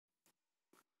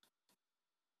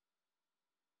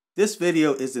This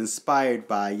video is inspired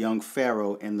by young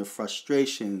Pharaoh and the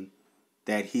frustration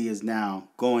that he is now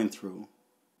going through.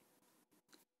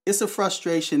 It's a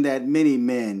frustration that many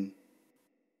men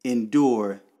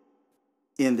endure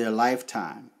in their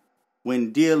lifetime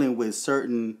when dealing with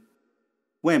certain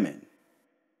women,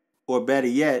 or better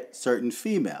yet, certain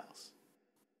females.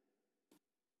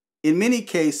 In many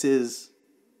cases,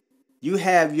 you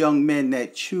have young men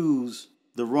that choose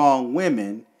the wrong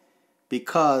women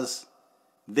because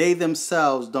they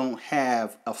themselves don't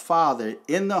have a father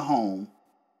in the home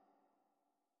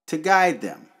to guide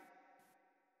them,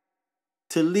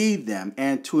 to lead them,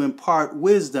 and to impart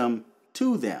wisdom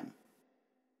to them.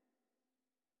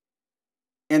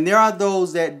 And there are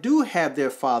those that do have their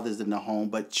fathers in the home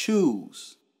but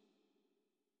choose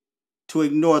to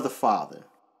ignore the father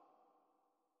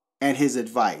and his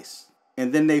advice.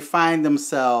 And then they find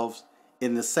themselves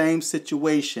in the same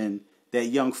situation that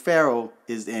young Pharaoh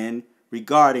is in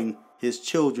regarding his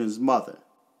children's mother.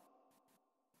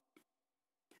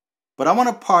 But I want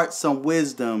to impart some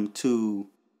wisdom to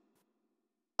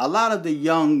a lot of the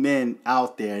young men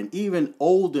out there and even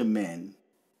older men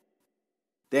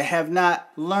that have not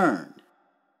learned,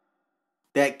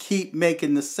 that keep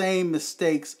making the same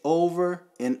mistakes over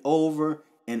and over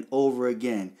and over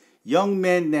again. Young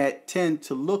men that tend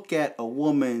to look at a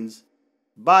woman's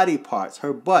body parts,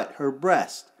 her butt, her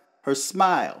breast, her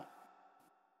smile,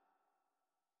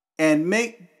 and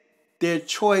make their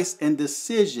choice and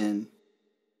decision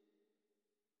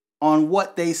on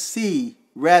what they see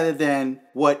rather than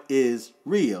what is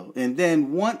real. And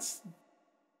then once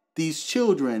these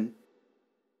children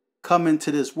come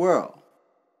into this world,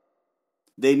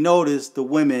 they notice the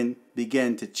women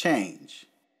begin to change.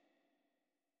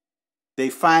 They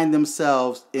find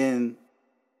themselves in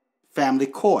family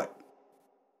court.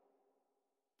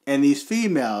 And these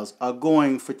females are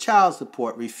going for child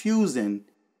support, refusing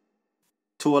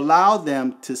to allow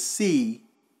them to see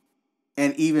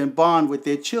and even bond with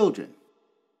their children.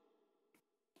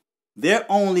 Their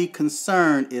only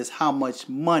concern is how much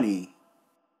money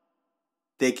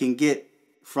they can get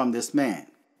from this man.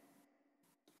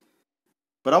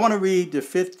 But I want to read the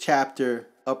 5th chapter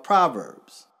of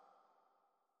Proverbs.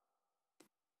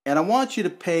 And I want you to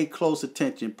pay close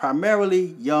attention,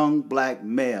 primarily young black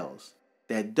males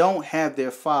that don't have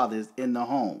their fathers in the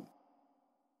home.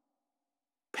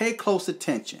 Pay close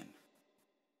attention.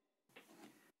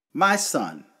 My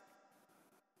son,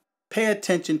 pay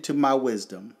attention to my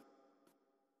wisdom.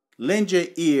 Lend your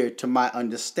ear to my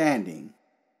understanding,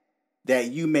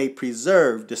 that you may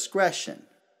preserve discretion,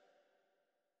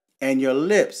 and your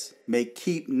lips may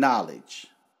keep knowledge.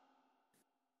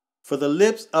 For the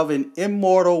lips of an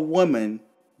immortal woman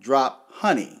drop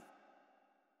honey,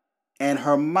 and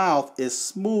her mouth is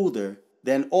smoother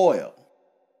than oil.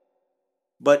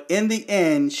 But in the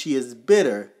end she is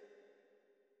bitter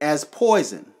as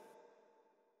poison,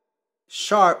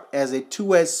 sharp as a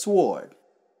two-edged sword.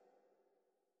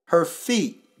 Her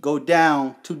feet go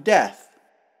down to death.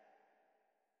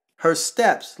 Her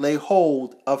steps lay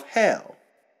hold of hell,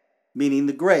 meaning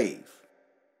the grave,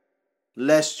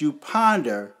 lest you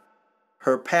ponder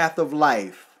her path of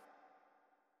life.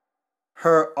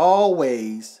 Her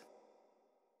ways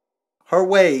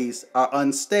are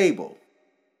unstable.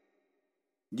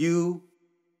 You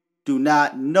do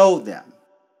not know them.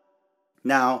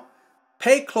 Now,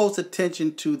 pay close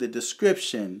attention to the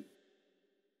description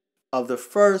of the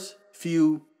first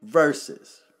few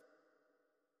verses.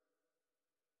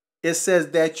 It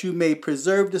says that you may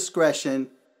preserve discretion,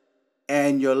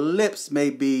 and your lips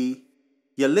may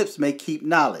keep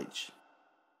knowledge.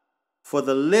 For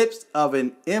the lips of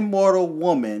an immortal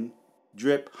woman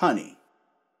drip honey,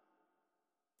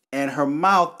 and her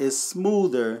mouth is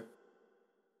smoother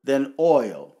than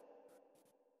oil.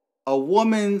 A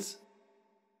woman's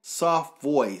soft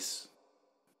voice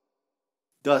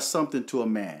does something to a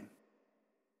man.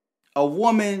 A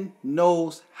woman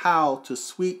knows how to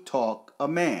sweet talk a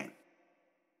man.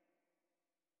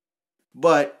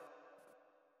 But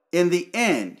in the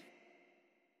end,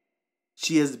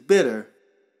 she is bitter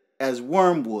as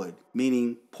wormwood,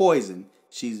 meaning poison.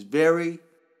 She's very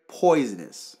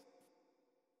poisonous.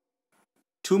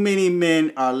 Too many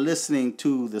men are listening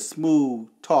to the smooth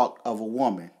talk of a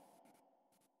woman,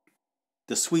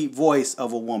 the sweet voice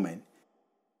of a woman.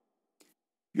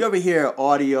 You ever hear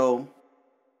audio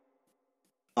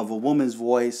of a woman's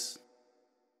voice?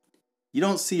 You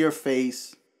don't see her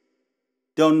face,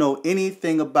 don't know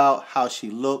anything about how she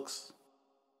looks,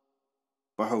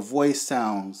 but her voice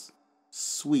sounds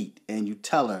sweet, and you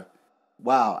tell her,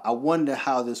 wow, I wonder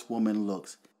how this woman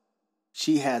looks.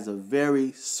 She has a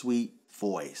very sweet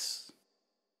voice.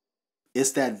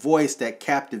 It's that voice that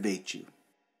captivates you.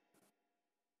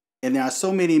 And there are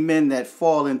so many men that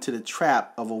fall into the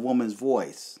trap of a woman's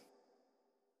voice,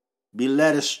 be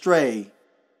led astray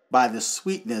by the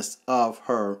sweetness of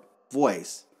her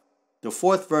voice. The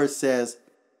fourth verse says,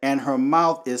 and her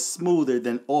mouth is smoother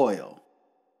than oil,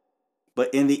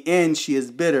 but in the end she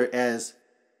is bitter as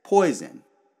poison,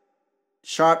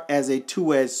 sharp as a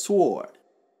two-edged sword.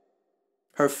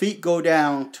 Her feet go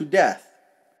down to death.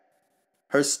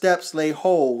 Her steps lay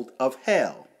hold of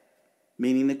hell,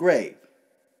 meaning the grave.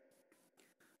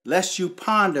 Lest you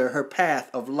ponder her path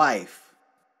of life.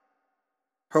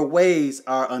 Her ways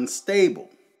are unstable.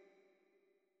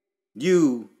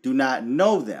 You do not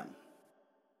know them.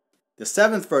 The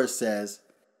seventh verse says,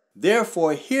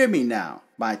 therefore hear me now,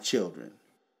 my children,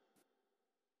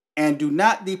 and do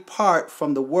not depart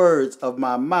from the words of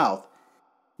my mouth.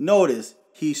 Notice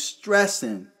he's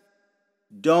stressing,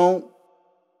 don't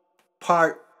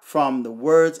part from the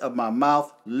words of my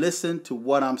mouth. Listen to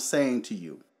what I'm saying to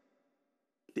you.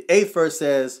 The eighth verse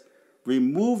says,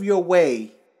 remove your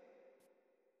way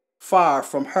far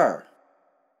from her,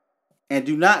 and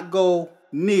do not go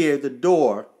near the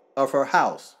door of her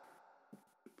house,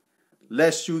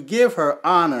 lest you give her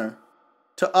honor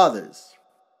to others,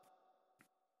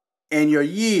 and your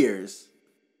years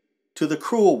to the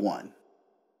cruel one,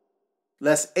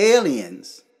 lest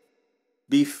aliens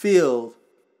be filled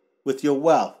with your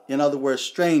wealth, in other words,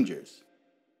 strangers,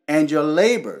 and your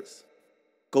labors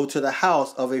go to the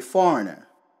house of a foreigner,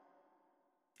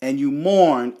 and you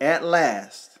mourn at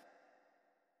last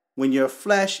when your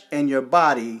flesh and your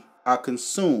body are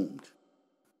consumed.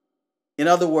 In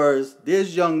other words,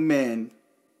 there's young men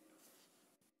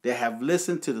that have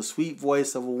listened to the sweet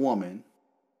voice of a woman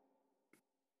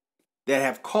that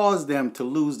have caused them to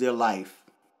lose their life.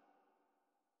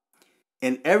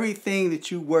 And everything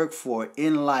that you work for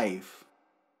in life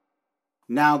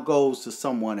now goes to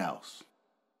someone else.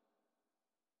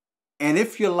 And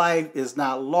if your life is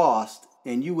not lost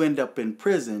and you end up in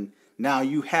prison, now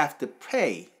you have to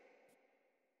pay.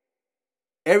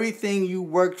 Everything you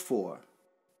worked for,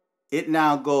 it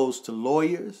now goes to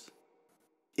lawyers,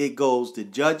 it goes to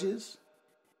judges,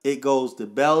 it goes to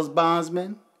bail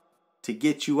bondsmen to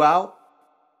get you out.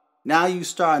 Now you're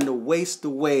starting to waste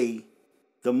away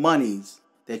the monies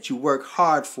that you work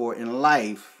hard for in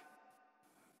life,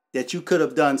 that you could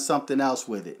have done something else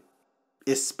with it,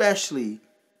 especially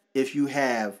if you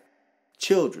have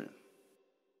children.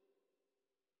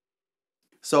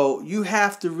 So you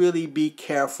have to really be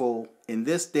careful in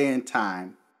this day and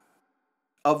time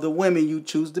of the women you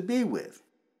choose to be with.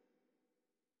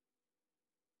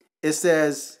 It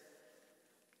says,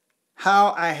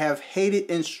 how I have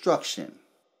hated instruction.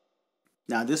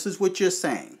 Now this is what you're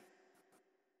saying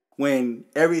when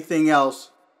everything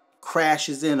else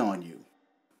crashes in on you.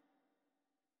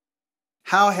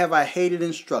 How have I hated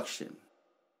instruction,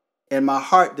 and my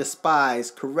heart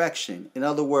despised correction. In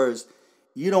other words,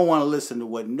 you don't want to listen to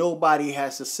what nobody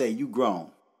has to say. You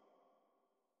grown.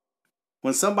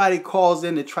 When somebody calls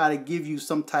in to try to give you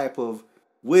some type of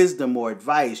wisdom or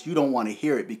advice, you don't want to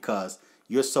hear it because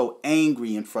you're so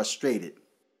angry and frustrated.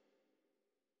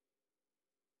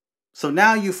 So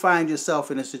now you find yourself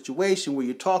in a situation where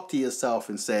you talk to yourself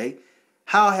and say,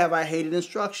 how have I hated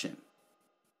instruction,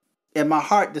 and my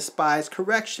heart despised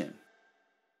correction?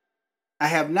 I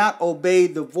have not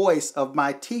obeyed the voice of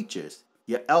my teachers,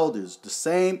 your elders, the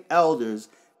same elders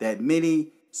that many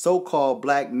so-called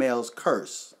black males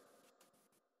curse.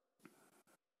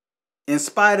 In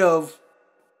spite of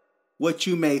what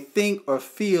you may think or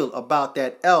feel about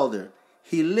that elder,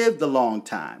 he lived a long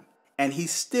time and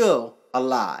he's still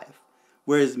alive,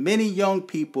 whereas many young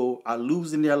people are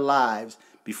losing their lives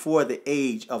before the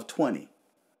age of 20.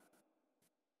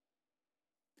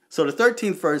 So the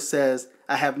 13th verse says,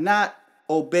 I have not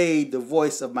obeyed the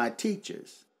voice of my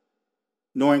teachers,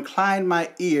 nor inclined my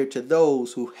ear to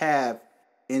those who have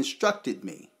instructed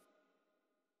me.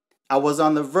 I was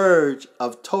on the verge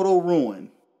of total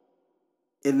ruin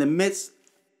in the midst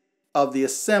of the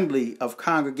assembly of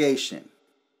congregation.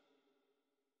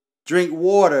 Drink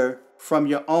water from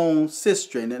your own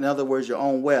cistern, in other words, your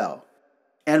own well,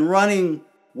 and running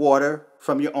water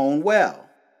from your own well.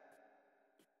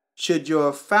 Should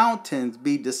your fountains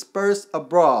be dispersed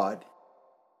abroad,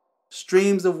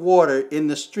 streams of water in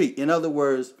the street. In other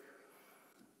words,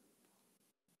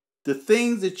 the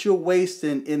things that you're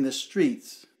wasting in the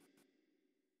streets,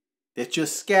 that you're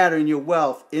scattering your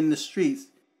wealth in the streets,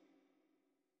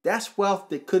 that's wealth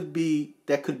that could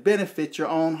benefit your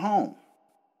own home.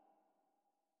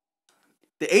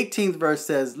 The 18th verse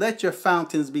says, let your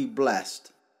fountains be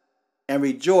blessed, and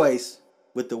rejoice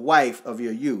with the wife of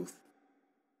your youth.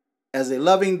 as a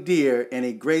loving deer and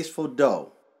a graceful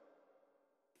doe.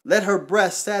 Let her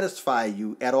breast satisfy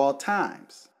you at all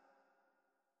times,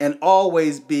 and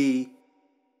always be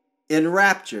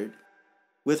enraptured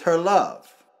with her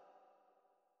love.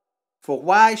 For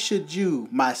why should you,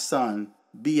 my son,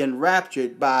 be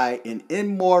enraptured by an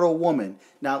immortal woman?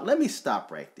 Now, let me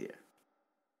stop right there.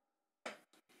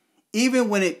 Even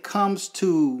when it comes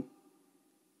to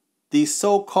these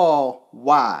so-called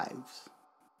wives,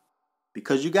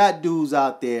 because you got dudes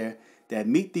out there that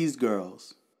meet these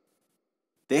girls,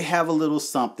 they have a little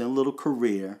something, a little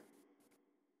career.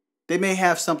 They may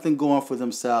have something going for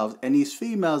themselves, and these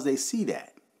females, they see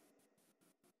that.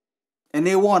 And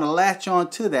they want to latch on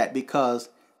to that because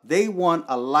they want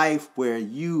a life where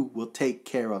you will take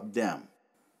care of them.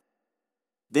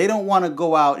 They don't want to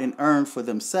go out and earn for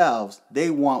themselves. They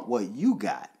want what you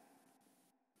got.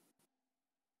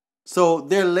 So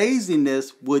their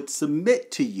laziness would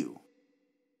submit to you.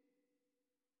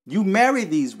 You marry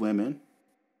these women,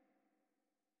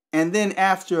 and then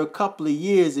after a couple of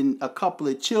years and a couple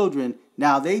of children,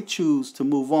 now they choose to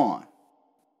move on.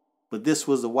 But this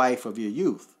was the wife of your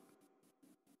youth.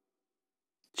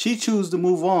 She chose to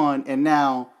move on, and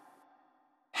now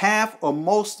half or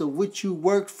most of what you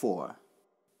worked for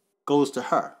goes to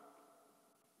her.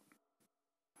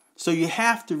 So you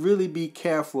have to really be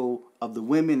careful of the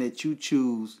women that you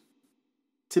choose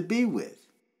to be with.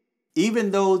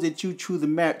 Even those that you choose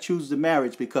the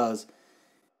marriage, because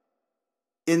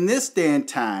in this day and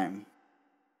time,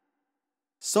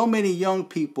 so many young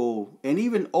people and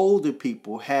even older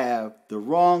people have the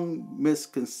wrong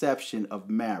misconception of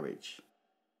marriage.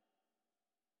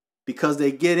 Because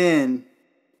they get in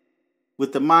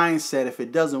with the mindset, if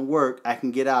it doesn't work, I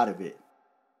can get out of it.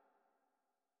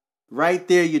 Right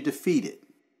there, you're defeated.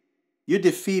 You're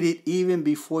defeated even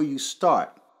before you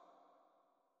start.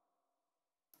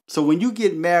 So when you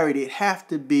get married, it has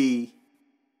to be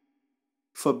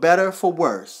for better, for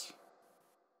worse,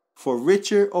 for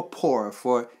richer or poorer,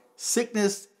 for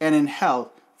sickness and in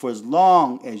health, for as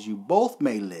long as you both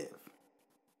may live.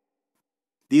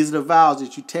 These are the vows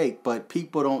that you take, but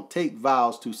people don't take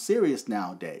vows too serious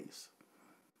nowadays.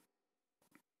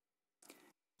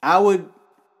 I would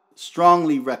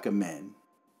strongly recommend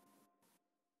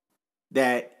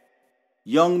that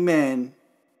young men,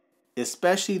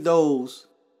 especially those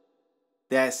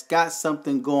that's got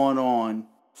something going on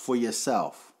for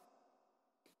yourself,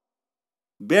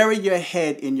 bury your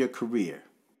head in your career.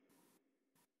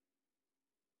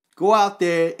 Go out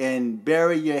there and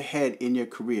bury your head in your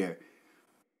career.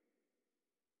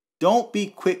 Don't be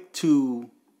quick to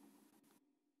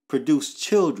produce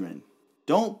children.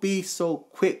 Don't be so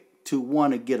quick to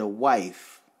want to get a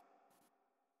wife.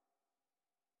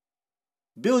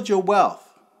 Build your wealth.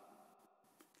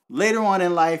 Later on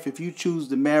in life, if you choose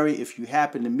to marry, if you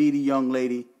happen to meet a young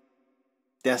lady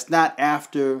that's not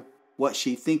after what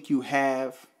she think you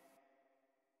have,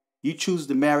 you choose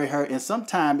to marry her, and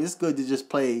sometimes it's good to just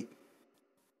play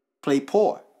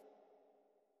poor.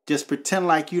 Just pretend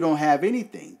like you don't have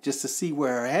anything, just to see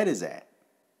where her head is at.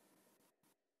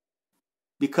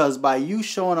 Because by you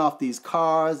showing off these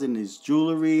cars and this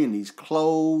jewelry and these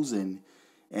clothes and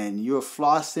you're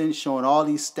flossing, showing all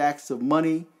these stacks of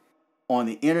money on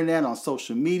the internet, on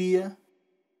social media,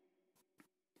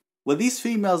 well, these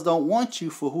females don't want you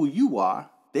for who you are.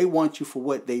 They want you for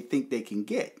what they think they can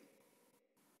get.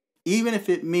 Even if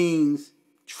it means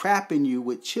trapping you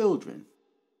with children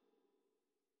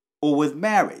or with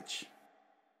marriage.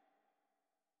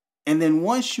 And then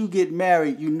once you get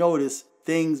married, you notice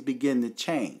things begin to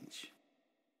change.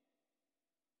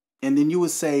 And then you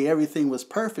would say everything was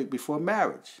perfect before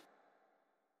marriage.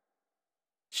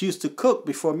 She used to cook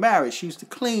before marriage. She used to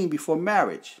clean before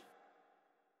marriage.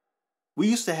 We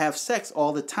used to have sex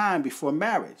all the time before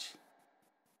marriage.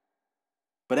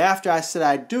 But after I said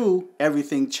I do,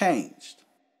 everything changed.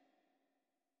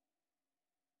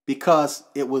 Because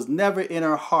it was never in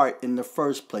her heart in the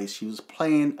first place. She was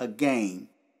playing a game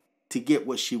to get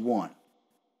what she wanted.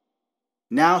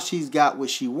 Now she's got what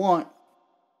she wants,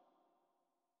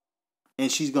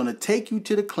 and she's going to take you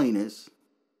to the cleaners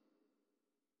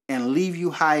and leave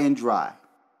you high and dry.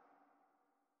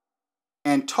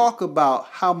 And talk about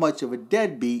how much of a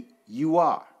deadbeat you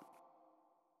are.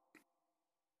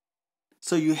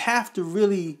 So you have to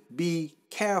really be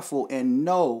careful and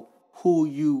know who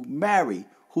you marry,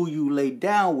 who you lay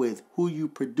down with, who you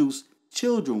produce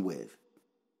children with.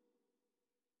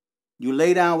 You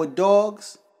lay down with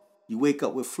dogs, you wake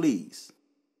up with fleas.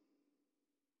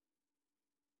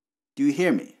 Do you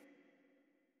hear me?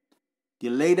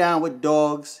 You lay down with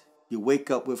dogs, you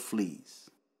wake up with fleas.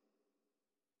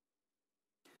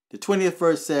 The 20th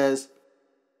verse says,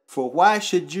 For why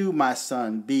should you, my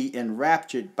son, be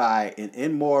enraptured by an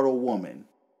immoral woman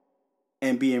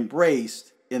and be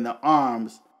embraced in the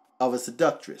arms of a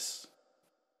seductress?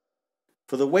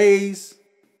 For the ways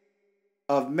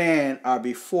of man are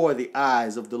before the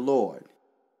eyes of the Lord,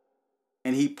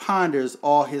 and he ponders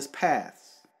all his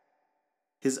paths.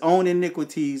 His own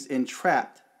iniquities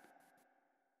entrapped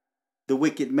the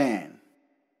wicked man,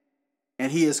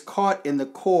 and he is caught in the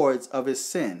cords of his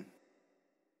sin.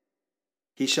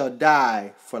 He shall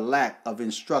die for lack of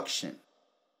instruction,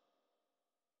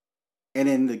 and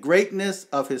in the greatness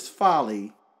of his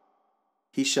folly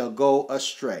he shall go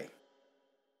astray.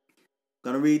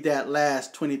 I'm going to read that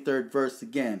last 23rd verse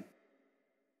again.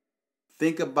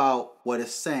 Think about what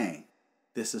it's saying.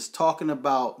 This is talking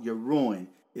about your ruin.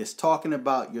 It's talking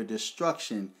about your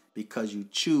destruction because you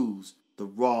choose the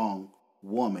wrong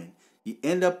woman. You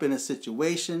end up in a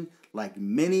situation like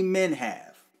many men have.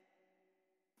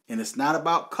 And it's not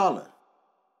about color,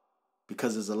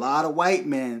 because there's a lot of white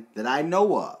men that I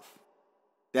know of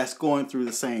that's going through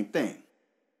the same thing.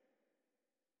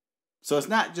 So it's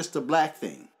not just a black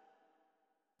thing.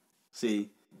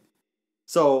 See?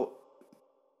 So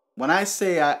when I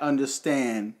say I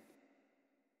understand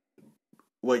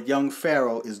what young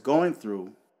Pharaoh is going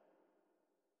through,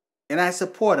 and I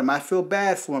support him, I feel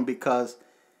bad for him because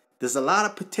there's a lot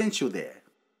of potential there.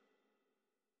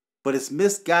 But it's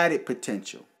misguided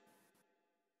potential.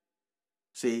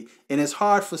 See? And it's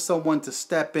hard for someone to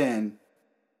step in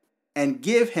and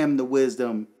give him the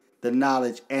wisdom, the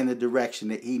knowledge, and the direction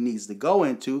that he needs to go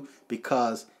into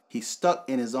because he's stuck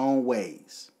in his own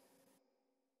ways.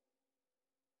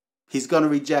 He's going to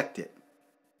reject it.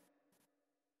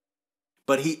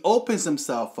 But he opens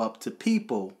himself up to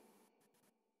people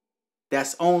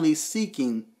that's only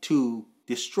seeking to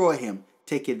destroy him,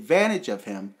 take advantage of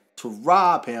him, to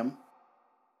rob him.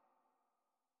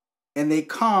 And they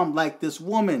come like this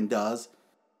woman does.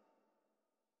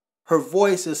 Her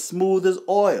voice is smooth as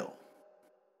oil.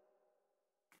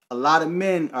 A lot of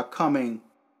men are coming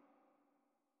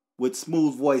with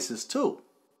smooth voices too.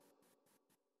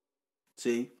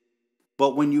 See?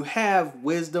 But when you have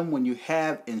wisdom, when you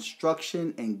have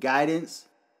instruction and guidance,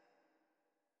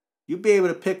 you'll be able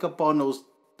to pick up on those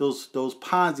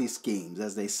Ponzi schemes,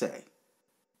 as they say.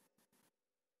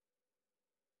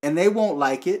 And they won't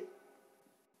like it.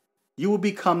 You will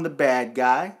become the bad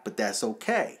guy, but that's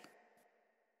okay.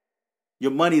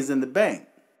 Your money's in the bank.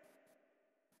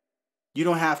 You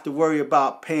don't have to worry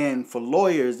about paying for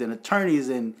lawyers and attorneys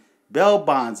and bail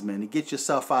bondsmen to get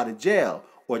yourself out of jail,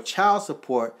 or child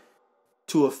support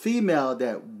to a female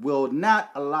that will not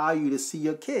allow you to see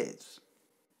your kids,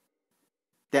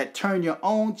 that turn your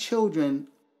own children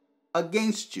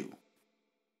against you.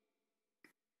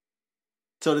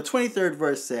 So the 23rd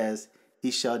verse says, he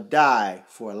shall die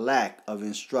for a lack of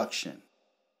instruction,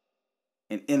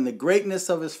 and in the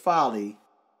greatness of his folly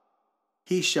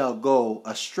he shall go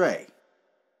astray.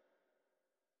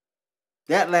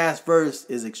 That last verse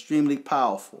is extremely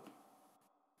powerful.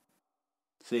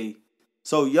 See?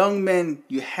 So young men,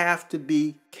 you have to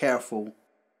be careful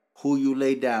who you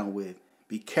lay down with.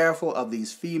 Be careful of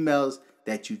these females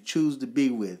that you choose to be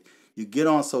with. You get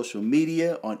on social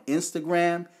media, on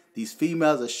Instagram, these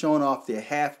females are showing off their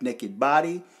half-naked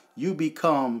body. You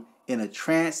become in a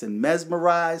trance and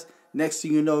mesmerized. Next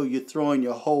thing you know, you're throwing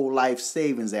your whole life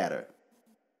savings at her,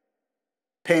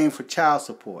 paying for child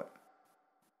support,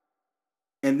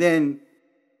 and then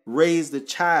raise the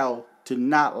child to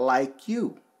not like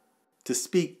you, to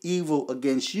speak evil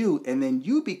against you, and then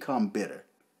you become bitter.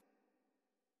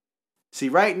 See,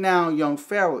 right now, young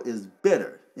Pharaoh is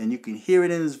bitter, and you can hear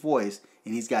it in his voice,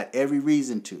 and he's got every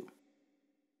reason to.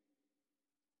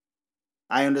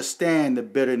 I understand the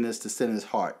bitterness that's in his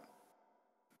heart.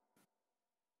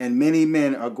 And many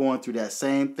men are going through that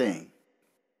same thing.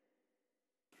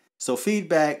 So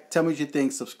feedback, tell me what you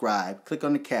think, subscribe, click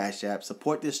on the Cash App,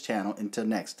 support this channel. Until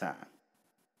next time,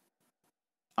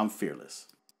 I'm fearless.